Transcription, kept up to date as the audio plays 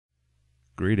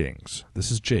Greetings. This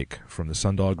is Jake from the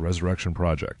SunDog Resurrection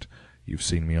Project. You've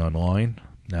seen me online.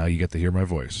 Now you get to hear my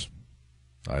voice.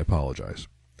 I apologize.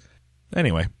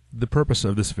 Anyway, the purpose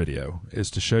of this video is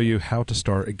to show you how to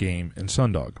start a game in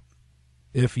SunDog.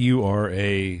 If you are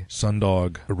a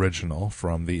SunDog original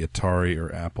from the Atari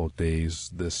or Apple days,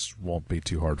 this won't be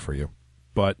too hard for you.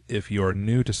 But if you are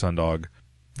new to SunDog,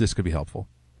 this could be helpful.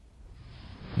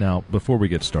 Now, before we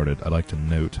get started, I'd like to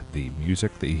note the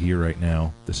music that you hear right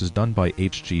now. This is done by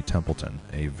H.G. Templeton,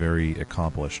 a very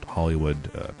accomplished Hollywood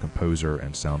composer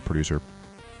and sound producer.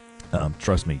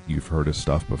 Trust me, you've heard his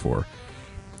stuff before.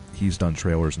 He's done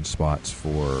trailers and spots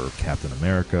for Captain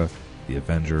America, The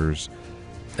Avengers,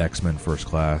 X-Men First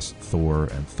Class, Thor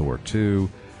and Thor 2,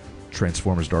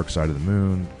 Transformers Dark Side of the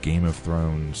Moon, Game of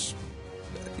Thrones.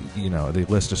 You know, the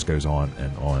list just goes on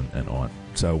and on and on.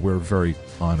 So we're very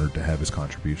honored to have his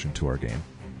contribution to our game.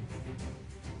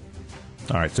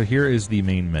 Alright, so here is the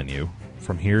main menu.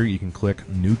 From here you can click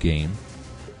New Game,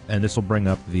 and this will bring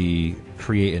up the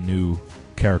Create a New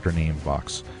Character Name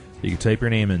box. You can type your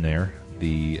name in there.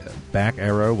 The back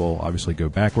arrow will obviously go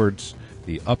backwards.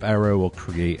 The up arrow will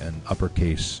create an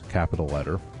uppercase capital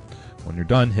letter. When you're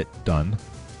done, hit Done.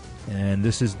 And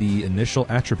this is the initial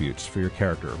attributes for your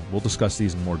character. We'll discuss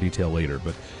these in more detail later,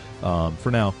 but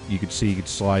for now, you can see you can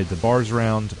slide the bars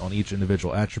around on each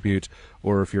individual attribute,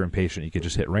 or if you're impatient, you could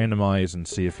just hit randomize and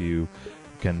see if you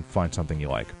can find something you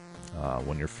like.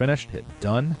 When you're finished, hit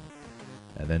Done,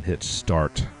 and then hit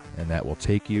Start, and that will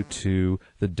take you to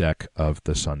the deck of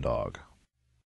the SunDog.